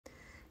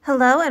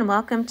Hello and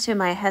welcome to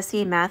my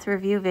HESI math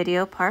review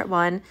video part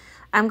 1.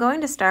 I'm going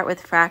to start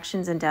with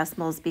fractions and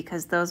decimals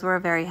because those were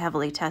very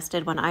heavily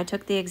tested when I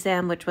took the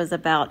exam, which was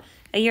about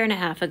a year and a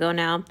half ago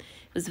now.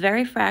 It was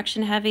very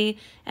fraction heavy,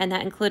 and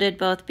that included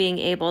both being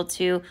able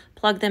to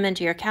plug them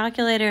into your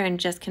calculator and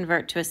just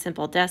convert to a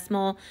simple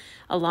decimal,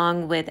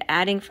 along with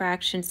adding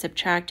fractions,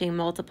 subtracting,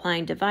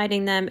 multiplying,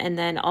 dividing them, and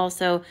then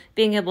also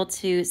being able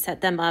to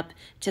set them up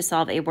to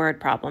solve a word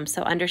problem.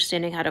 So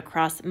understanding how to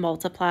cross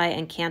multiply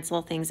and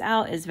cancel things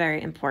out is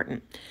very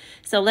important.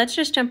 So let's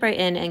just jump right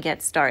in and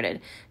get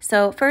started.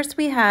 So first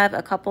we have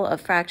a couple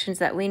of fractions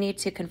that we need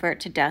to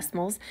convert to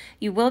decimals.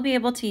 You will be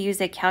able to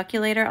use a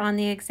calculator on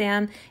the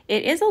exam.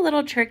 It is a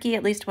little tricky,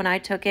 at least when I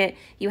took it.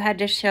 You had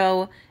to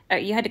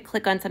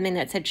click on something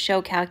that said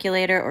show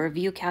calculator or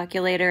view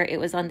calculator. It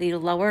was on the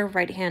lower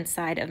right hand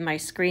side of my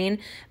screen,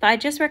 but I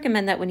just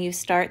recommend that when you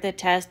start the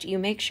test, you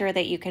make sure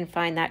that you can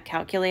find that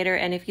calculator,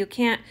 and if you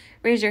can't,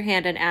 raise your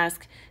hand and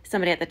ask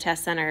somebody at the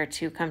test center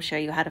to come show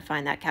you how to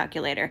find that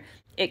calculator.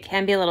 It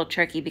can be a little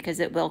tricky because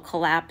it will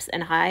collapse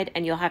and hide,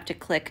 and you'll have to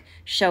click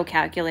show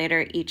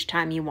calculator each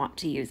time you want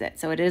to use it.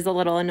 So it is a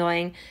little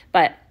annoying,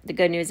 but the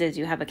good news is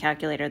you have a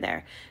calculator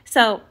there.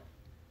 So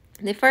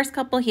the first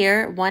couple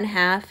here,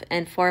 1/2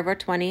 and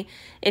 4/20,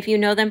 if you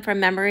know them from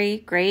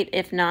memory, great.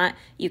 If not,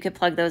 you could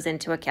plug those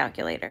into a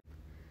calculator.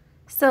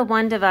 So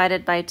 1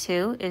 divided by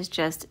 2 is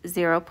just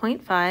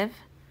 0.5.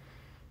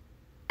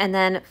 And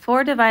then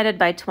 4 divided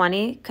by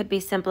 20 could be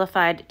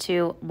simplified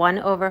to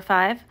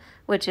 1/5,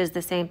 which is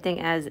the same thing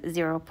as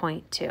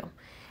 0.2.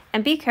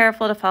 And be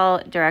careful to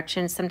follow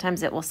directions.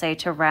 Sometimes it will say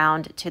to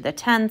round to the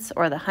tenths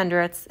or the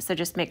hundredths, so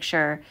just make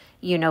sure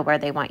you know where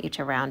they want you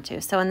to round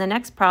to. So in the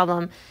next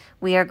problem,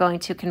 we are going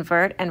to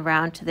convert and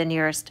round to the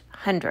nearest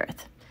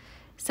hundredth.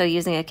 So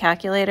using a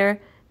calculator,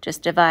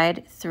 just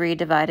divide 3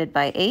 divided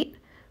by 8,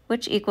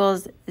 which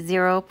equals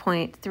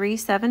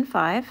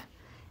 0.375,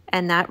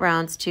 and that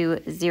rounds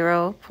to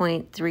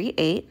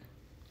 0.38.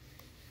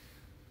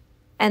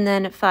 And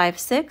then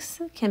 5/6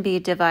 can be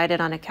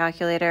divided on a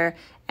calculator,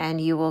 and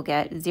you will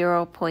get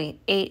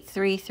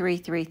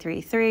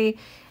 0.833333,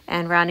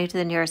 and rounding to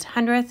the nearest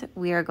hundredth,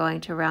 we are going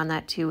to round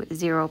that to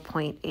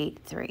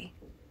 0.83.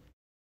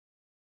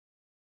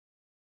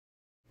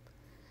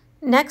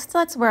 Next,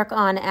 let's work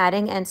on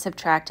adding and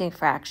subtracting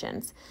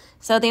fractions.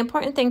 So the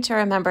important thing to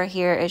remember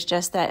here is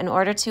just that in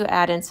order to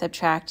add and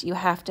subtract, you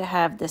have to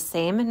have the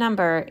same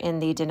number in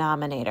the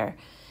denominator.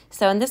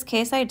 So in this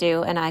case I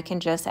do, and I can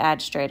just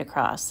add straight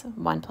across.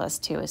 1 plus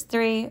 2 is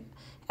 3,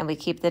 and we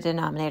keep the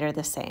denominator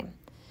the same.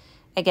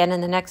 Again,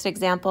 in the next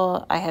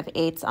example, I have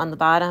 8s on the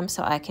bottom,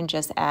 so I can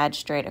just add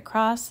straight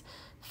across,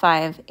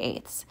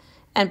 5/8.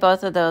 And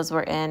both of those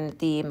were in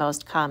the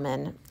most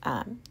common,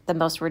 the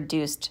most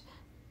reduced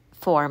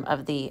form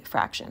of the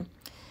fraction.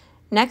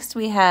 Next,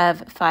 we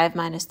have 5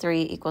 minus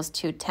 3 equals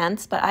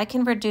 2/10, but I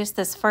can reduce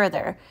this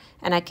further,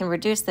 and I can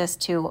reduce this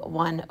to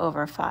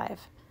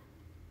 1/5.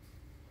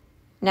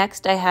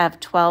 Next, I have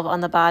 12 on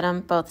the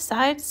bottom, both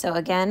sides, so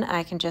again,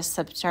 I can just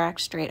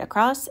subtract straight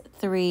across,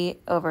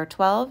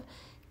 3/12.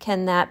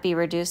 Can that be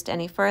reduced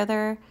any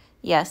further?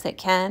 Yes, it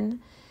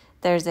can.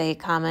 There's a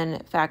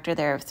common factor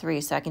there of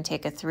 3, so I can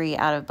take a 3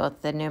 out of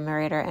both the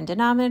numerator and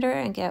denominator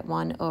and get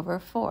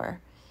 1/4.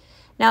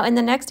 Now, in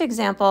the next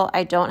example,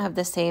 I don't have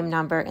the same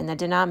number in the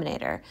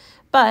denominator,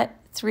 but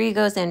 3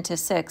 goes into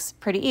 6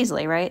 pretty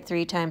easily, right?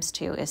 3 times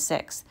 2 is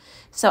 6.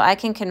 So I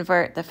can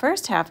convert the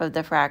first half of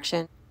the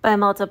fraction by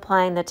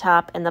multiplying the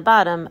top and the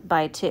bottom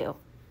by 2.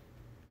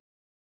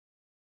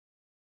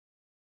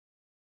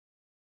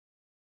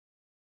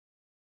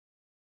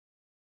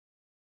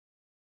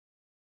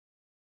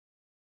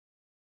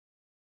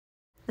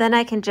 Then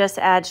I can just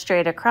add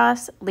straight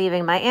across,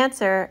 leaving my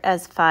answer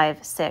as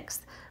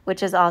 5/6,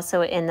 which is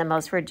also in the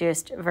most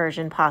reduced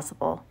version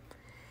possible.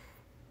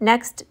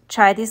 Next,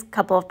 try these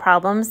couple of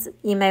problems.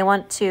 You may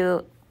want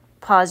to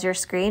pause your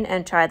screen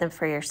and try them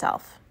for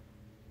yourself.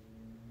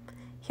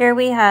 Here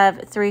we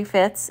have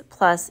 3/5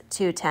 plus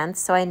 2/10,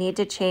 so I need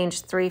to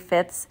change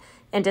 3/5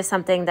 into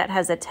something that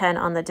has a 10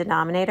 on the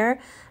denominator.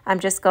 I'm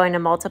just going to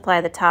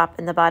multiply the top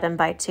and the bottom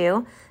by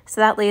 2.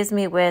 So that leaves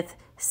me with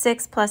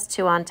 6 plus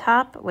 2 on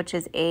top, which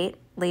is 8,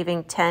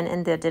 leaving 10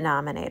 in the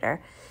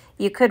denominator.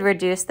 You could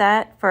reduce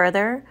that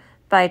further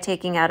by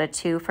taking out a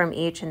 2 from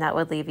each, and that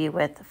would leave you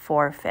with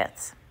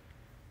 4/5.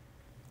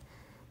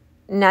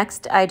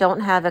 Next, I don't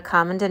have a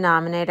common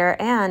denominator,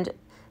 and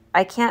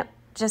I can't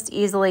just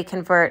easily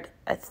convert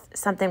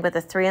something with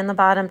a 3 on the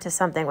bottom to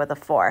something with a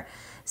 4.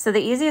 So the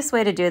easiest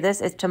way to do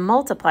this is to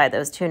multiply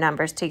those two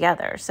numbers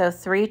together. So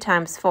 3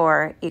 times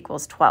 4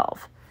 equals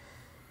 12.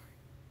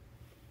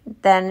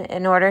 Then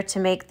in order to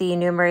make the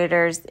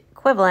numerators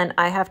equivalent,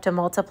 I have to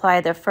multiply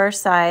the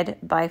first side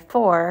by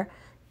 4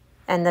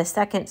 and the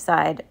second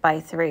side by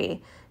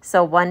 3.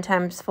 So 1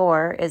 times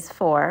 4 is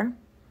 4,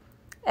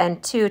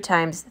 and 2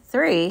 times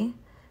 3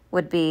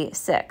 would be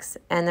 6.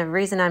 And the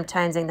reason I'm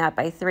timesing that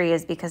by 3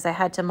 is because I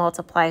had to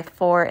multiply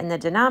 4 in the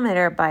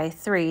denominator by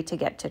 3 to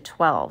get to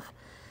 12.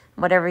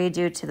 Whatever you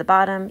do to the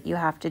bottom, you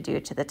have to do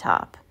to the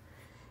top.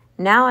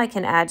 Now I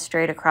can add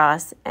straight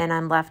across, and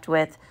I'm left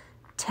with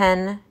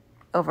 10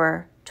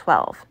 over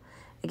 12.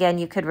 Again,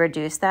 you could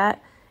reduce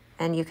that,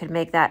 and you could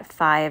make that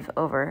 5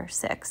 over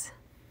 6.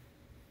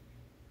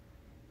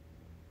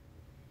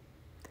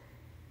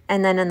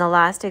 And then in the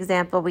last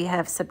example, we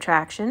have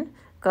subtraction.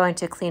 Going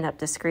to clean up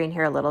the screen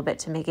here a little bit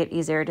to make it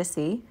easier to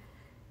see.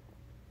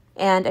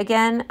 And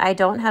again, I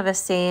don't have a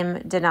same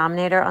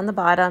denominator on the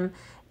bottom,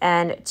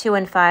 and 2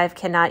 and 5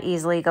 cannot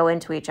easily go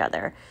into each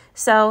other.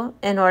 So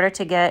in order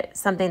to get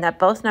something that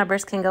both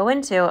numbers can go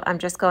into, I'm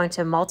just going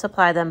to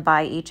multiply them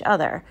by each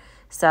other.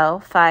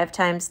 So 5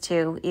 times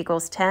 2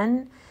 equals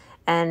 10,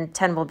 and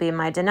 10 will be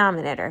my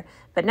denominator.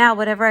 But now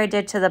whatever I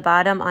did to the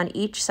bottom on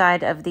each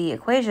side of the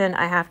equation,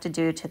 I have to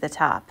do to the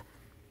top.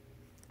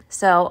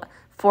 So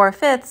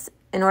 4/5,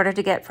 in order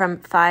to get from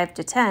 5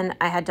 to 10,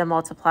 I had to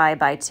multiply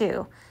by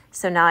 2.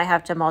 So now I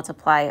have to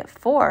multiply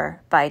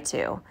 4 by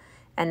 2,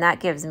 and that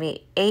gives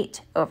me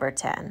 8 over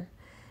 10.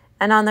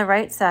 And on the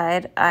right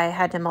side, I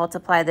had to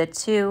multiply the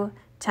 2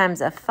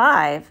 times a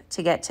 5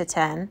 to get to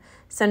 10.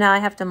 So now I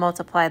have to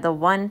multiply the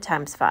 1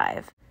 times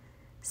 5.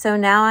 So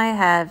now I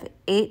have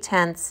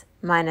 8/10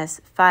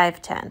 minus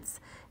 5/10,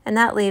 and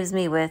that leaves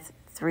me with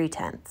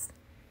 3/10.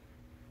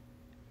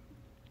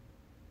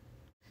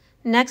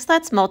 Next,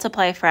 let's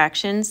multiply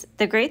fractions.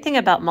 The great thing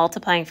about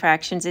multiplying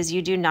fractions is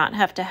you do not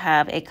have to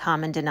have a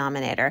common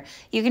denominator.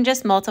 You can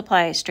just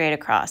multiply straight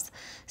across.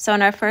 So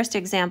in our first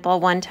example,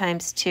 1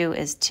 times 2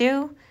 is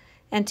 2,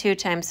 and 2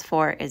 times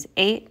 4 is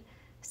 8.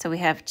 So we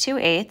have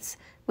 2/8,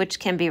 which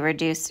can be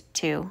reduced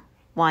to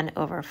 1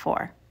 over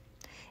 4.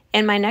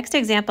 In my next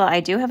example, I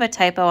do have a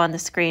typo on the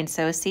screen,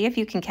 so see if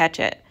you can catch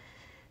it.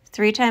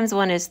 3 times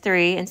 1 is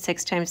 3, and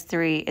 6 times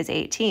 3 is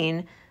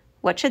 18.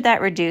 What should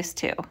that reduce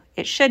to?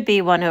 It should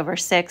be 1 over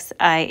 6.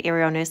 I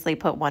erroneously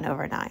put 1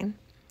 over 9.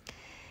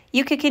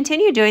 You could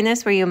continue doing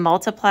this where you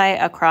multiply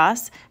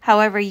across.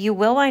 However, you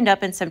will wind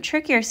up in some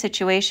trickier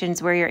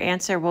situations where your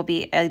answer will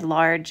be a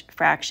large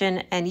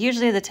fraction, and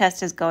usually the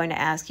test is going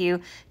to ask you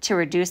to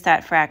reduce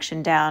that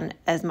fraction down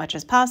as much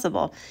as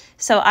possible.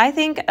 So I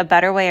think a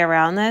better way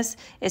around this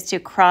is to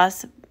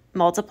cross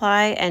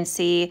multiply and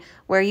see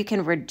where you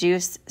can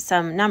reduce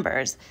some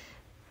numbers.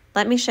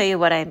 Let me show you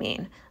what I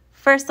mean.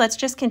 First, let's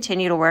just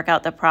continue to work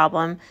out the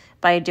problem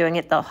by doing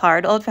it the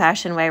hard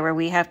old-fashioned way where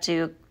we have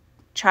to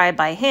try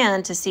by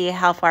hand to see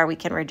how far we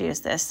can reduce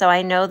this. So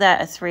I know that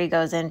a 3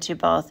 goes into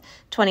both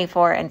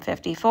 24 and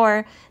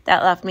 54.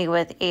 That left me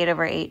with 8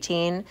 over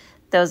 18.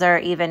 Those are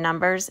even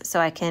numbers, so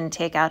I can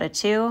take out a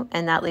 2,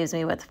 and that leaves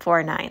me with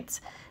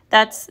 4/9.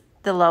 That's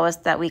the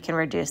lowest that we can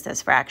reduce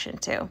this fraction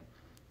to.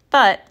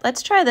 But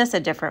let's try this a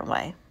different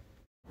way.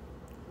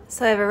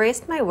 So I've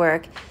erased my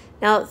work.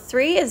 Now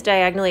 3 is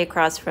diagonally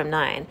across from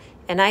 9,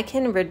 and I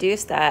can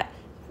reduce that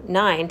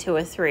 9 to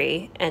a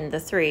 3, and the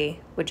 3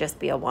 would just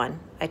be a 1.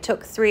 I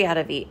took 3 out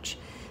of each.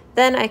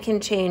 Then I can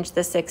change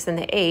the 6 and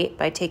the 8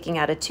 by taking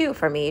out a 2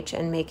 from each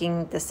and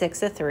making the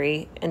 6 a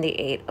 3 and the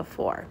 8 a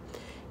 4.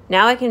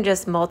 Now I can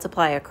just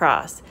multiply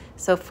across.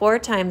 So 4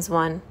 times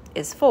 1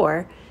 is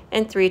 4,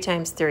 and 3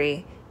 times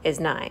 3 is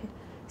 9.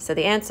 So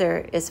the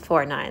answer is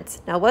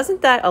 4/9. Now,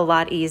 wasn't that a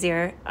lot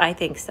easier? I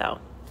think so.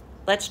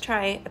 Let's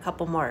try a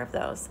couple more of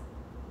those.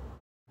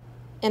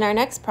 In our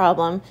next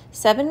problem,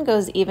 7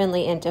 goes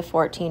evenly into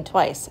 14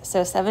 twice,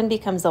 so 7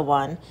 becomes a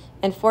 1,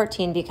 and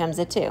 14 becomes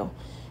a 2.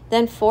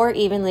 Then 4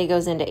 evenly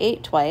goes into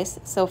 8 twice,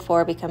 so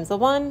 4 becomes a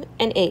 1,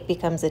 and 8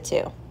 becomes a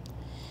 2.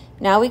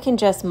 Now we can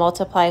just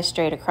multiply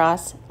straight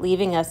across,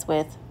 leaving us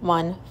with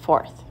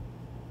 1/4.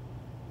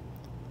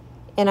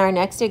 In our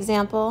next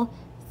example,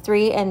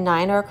 3 and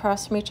 9 are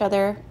across from each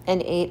other,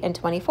 and 8 and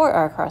 24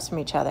 are across from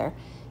each other.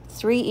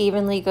 3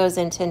 evenly goes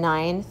into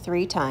 9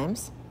 3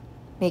 times,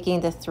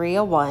 making the 3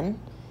 a 1,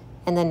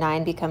 and the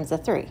 9 becomes a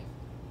 3.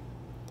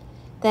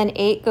 Then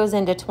 8 goes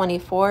into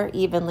 24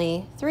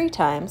 evenly 3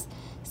 times,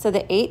 so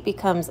the 8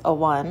 becomes a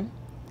 1,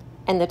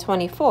 and the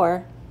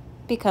 24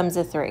 becomes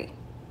a 3.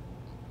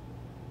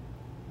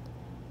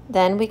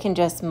 Then we can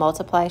just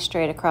multiply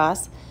straight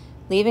across,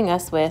 leaving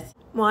us with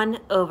 1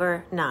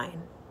 over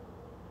 9.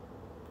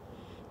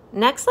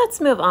 Next, let's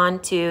move on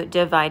to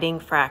dividing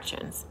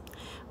fractions.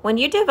 When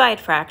you divide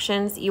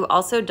fractions, you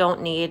also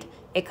don't need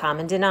a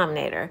common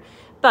denominator.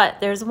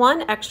 But there's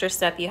one extra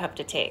step you have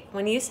to take.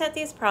 When you set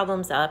these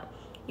problems up,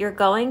 you're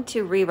going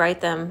to rewrite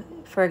them,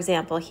 for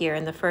example, here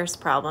in the first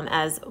problem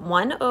as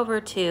 1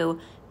 over 2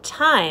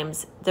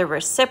 times the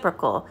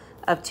reciprocal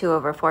of 2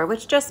 over 4,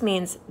 which just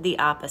means the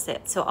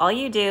opposite. So all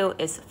you do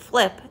is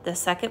flip the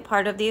second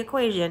part of the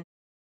equation.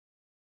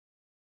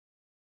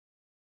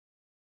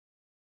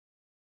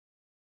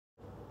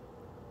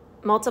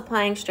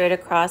 Multiplying straight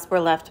across, we're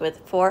left with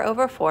 4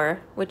 over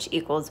 4, which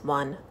equals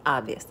 1,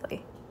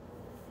 obviously.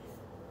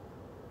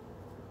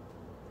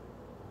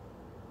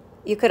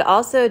 You could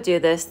also do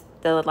this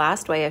the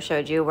last way I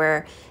showed you,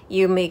 where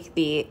you make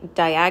the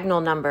diagonal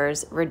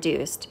numbers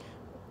reduced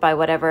by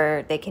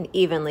whatever they can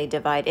evenly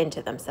divide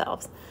into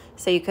themselves.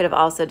 So you could have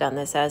also done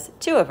this as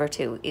 2 over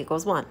 2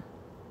 equals 1.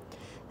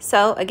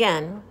 So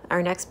again,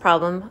 our next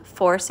problem,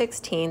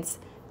 4/16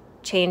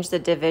 change the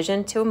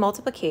division to a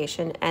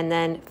multiplication, and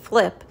then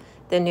flip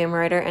the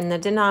numerator and the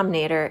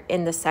denominator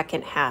in the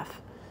second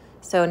half.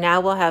 So now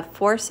we'll have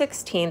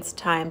 4/16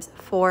 times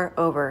 4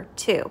 over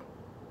 2.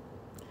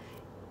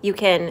 You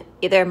can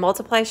either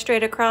multiply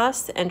straight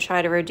across and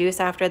try to reduce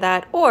after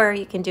that, or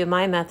you can do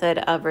my method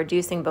of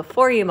reducing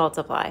before you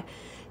multiply.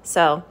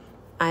 So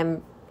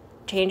I'm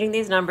changing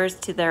these numbers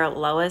to their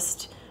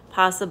lowest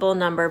possible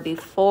number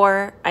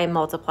before I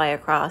multiply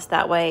across.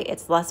 That way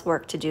it's less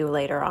work to do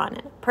later on.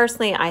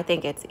 Personally, I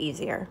think it's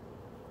easier.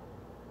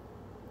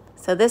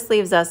 So this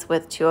leaves us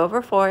with 2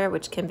 over 4,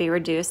 which can be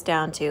reduced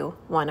down to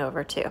 1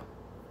 over 2.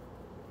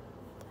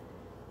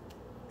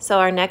 So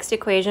our next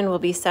equation will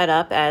be set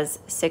up as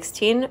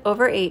 16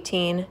 over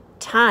 18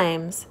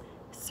 times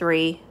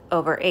 3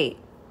 over 8.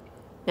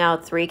 Now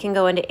 3 can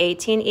go into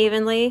 18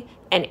 evenly,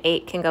 and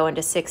 8 can go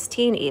into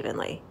 16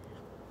 evenly.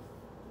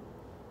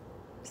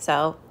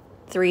 So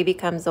 3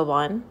 becomes a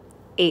 1,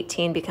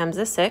 18 becomes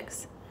a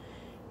 6,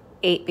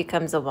 8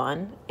 becomes a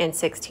 1, and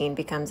 16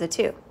 becomes a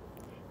 2.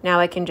 Now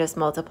I can just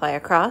multiply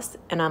across,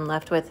 and I'm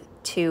left with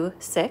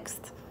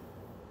 2/6,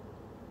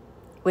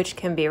 which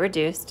can be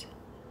reduced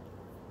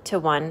to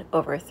 1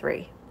 over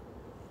 3.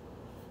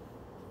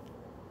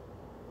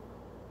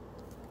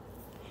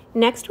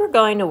 Next, we're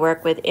going to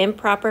work with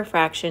improper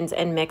fractions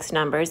and mixed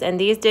numbers, and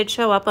these did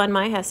show up on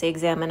my HESI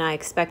exam, and I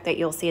expect that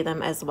you'll see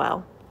them as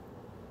well.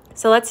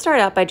 So let's start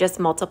out by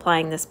just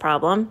multiplying this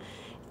problem.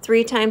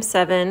 3 times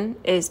 7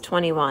 is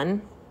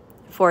 21,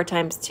 4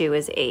 times 2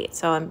 is 8,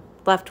 so I'm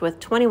left with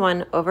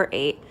 21 over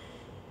 8.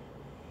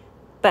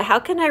 But how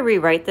can I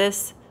rewrite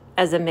this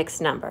as a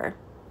mixed number?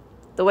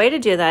 The way to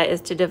do that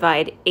is to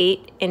divide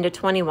 8 into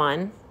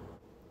 21,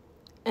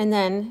 and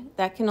then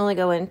that can only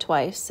go in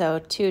twice, so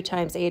 2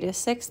 times 8 is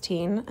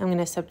 16. I'm going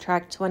to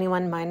subtract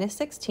 21 minus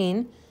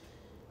 16,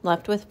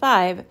 left with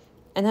 5,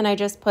 and then I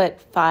just put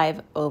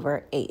 5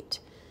 over 8.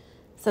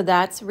 So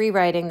that's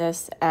rewriting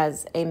this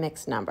as a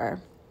mixed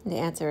number. The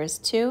answer is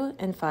 2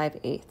 and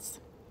 5/8.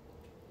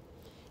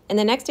 In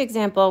the next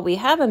example, we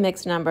have a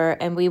mixed number,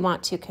 and we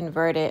want to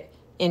convert it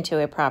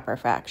into a proper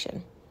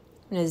fraction.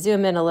 I'm going to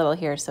zoom in a little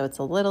here so it's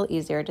a little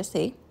easier to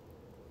see.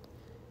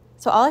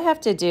 So all I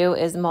have to do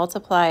is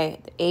multiply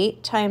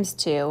 8 times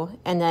 2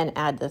 and then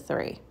add the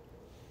 3.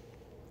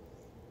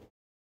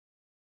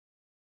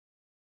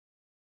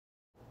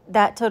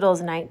 That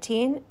totals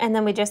 19, and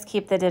then we just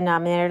keep the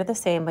denominator the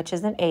same, which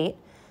is an 8.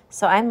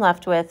 So I'm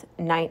left with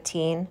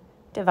 19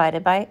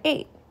 divided by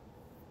 8.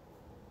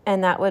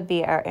 And that would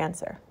be our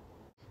answer.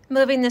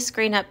 Moving the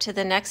screen up to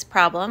the next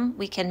problem,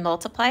 we can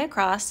multiply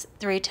across.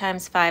 3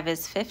 times 5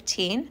 is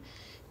 15.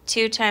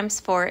 2 times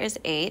 4 is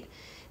 8.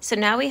 So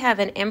now we have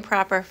an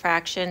improper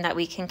fraction that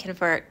we can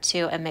convert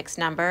to a mixed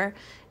number.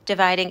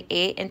 Dividing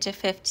 8 into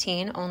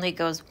 15 only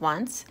goes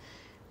once.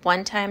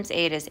 1 times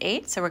 8 is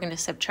 8, so we're going to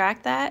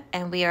subtract that,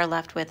 and we are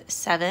left with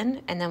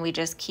 7, and then we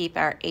just keep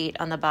our 8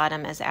 on the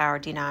bottom as our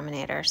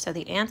denominator. So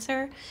the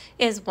answer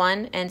is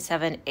 1 and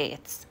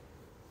 7/8.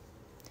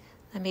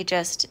 Let me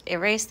just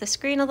erase the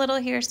screen a little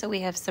here so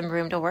we have some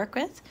room to work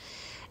with.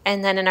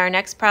 And then in our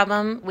next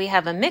problem, we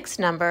have a mixed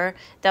number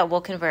that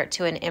will convert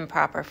to an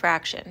improper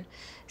fraction.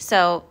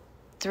 So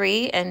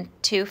 3 and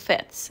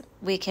 2/5.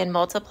 We can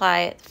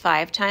multiply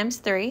 5 times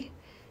 3,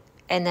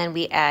 and then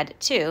we add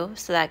 2,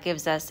 so that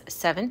gives us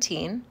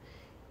 17.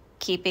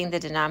 Keeping the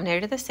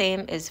denominator the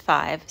same is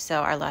 5,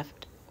 so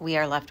we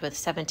are left with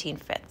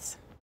 17/5.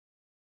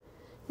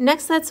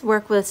 Next, let's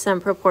work with some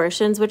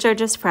proportions, which are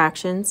just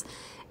fractions.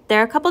 There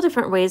are a couple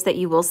different ways that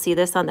you will see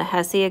this on the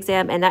HESI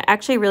exam, and that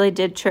actually really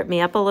did trip me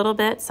up a little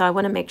bit, so I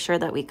want to make sure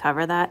that we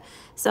cover that.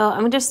 So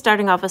I'm just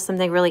starting off with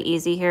something really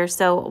easy here.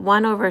 So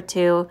 1 over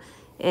 2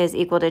 is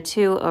equal to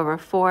 2 over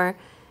 4.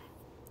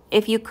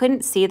 If you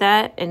couldn't see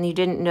that and you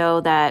didn't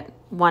know that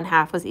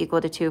 1/2 was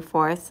equal to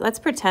 2/4, let's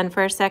pretend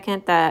for a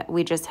second that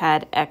we just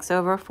had x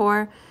over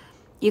 4.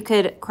 You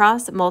could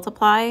cross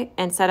multiply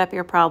and set up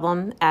your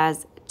problem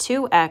as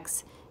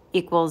 2x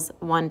equals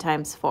 1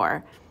 times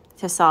 4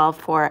 to solve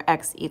for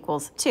x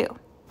equals 2.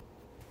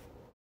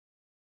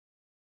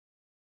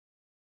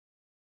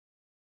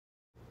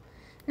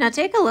 Now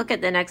take a look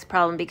at the next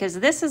problem, because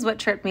this is what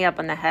tripped me up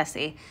on the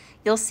HESI.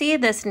 You'll see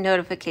this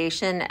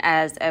notification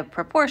as a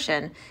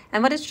proportion,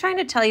 and what it's trying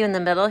to tell you in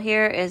the middle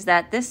here is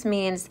that this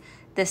means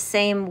the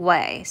same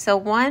way. So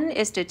 1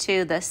 is to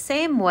 2 the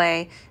same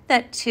way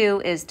that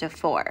 2 is to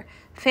 4.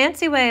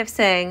 Fancy way of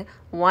saying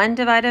 1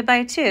 divided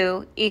by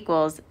 2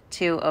 equals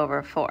 2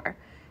 over 4.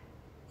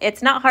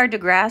 It's not hard to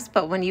grasp,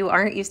 but when you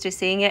aren't used to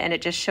seeing it and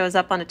it just shows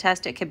up on a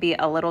test, it could be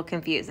a little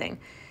confusing.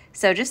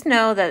 So just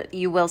know that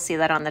you will see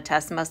that on the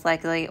test most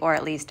likely, or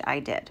at least I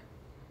did.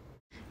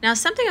 Now,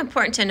 something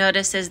important to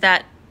notice is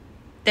that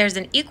there's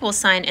an equal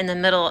sign in the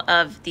middle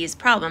of these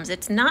problems.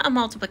 It's not a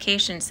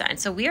multiplication sign.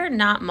 So we are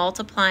not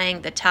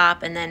multiplying the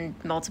top and then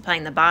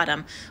multiplying the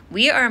bottom.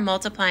 We are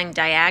multiplying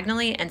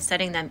diagonally and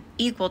setting them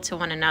equal to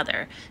one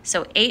another.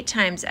 So 8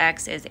 times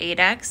x is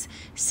 8x,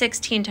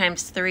 16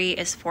 times 3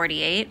 is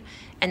 48,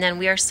 and then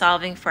we are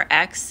solving for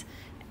x.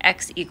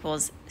 X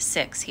equals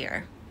 6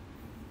 here.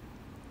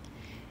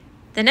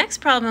 The next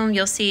problem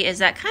you'll see is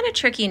that kind of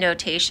tricky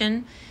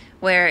notation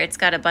where it's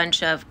got a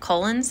bunch of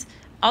colons.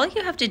 All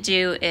you have to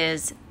do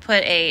is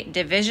put a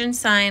division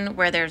sign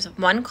where there's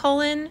 1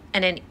 colon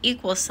and an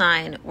equal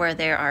sign where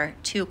there are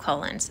 2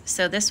 colons.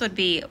 So this would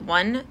be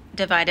 1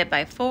 divided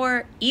by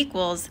 4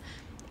 equals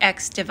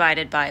x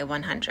divided by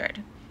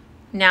 100.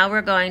 Now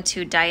we're going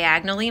to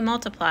diagonally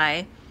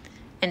multiply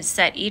and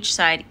set each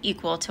side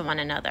equal to one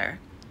another.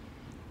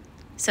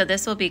 So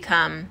this will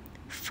become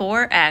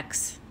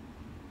 4x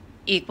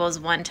equals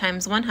 1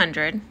 times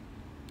 100,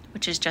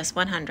 which is just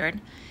 100.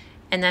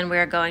 And then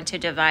we're going to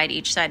divide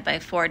each side by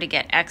 4 to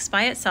get x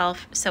by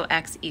itself, so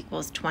x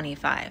equals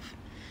 25.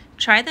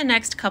 Try the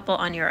next couple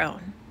on your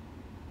own.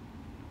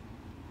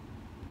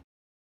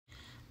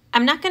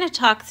 I'm not going to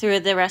talk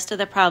through the rest of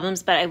the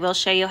problems, but I will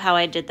show you how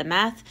I did the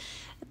math.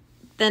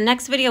 The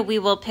next video we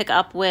will pick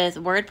up with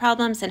word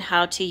problems and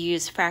how to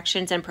use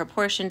fractions and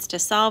proportions to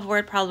solve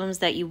word problems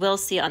that you will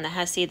see on the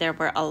HESI. There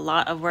were a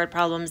lot of word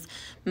problems,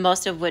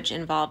 most of which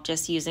involved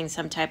just using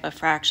some type of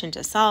fraction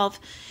to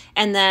solve.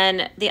 And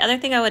then the other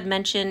thing I would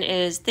mention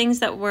is things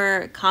that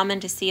were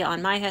common to see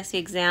on my HESI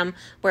exam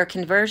were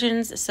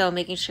conversions, so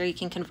making sure you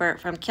can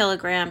convert from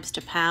kilograms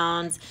to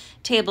pounds,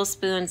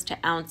 tablespoons to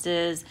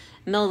ounces,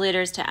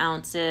 milliliters to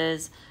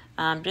ounces,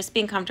 just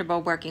being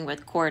comfortable working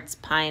with quarts,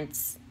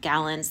 pints,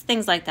 gallons,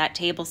 things like that,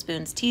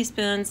 tablespoons,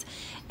 teaspoons.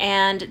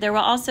 And there were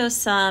also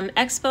some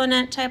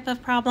exponent type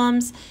of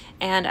problems,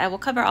 and I will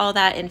cover all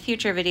that in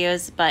future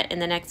videos, but in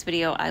the next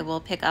video I will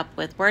pick up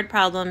with word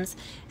problems.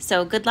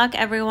 So good luck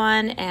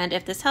everyone, and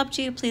if this helped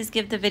you, please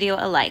give the video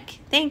a like.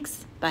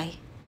 Thanks, bye.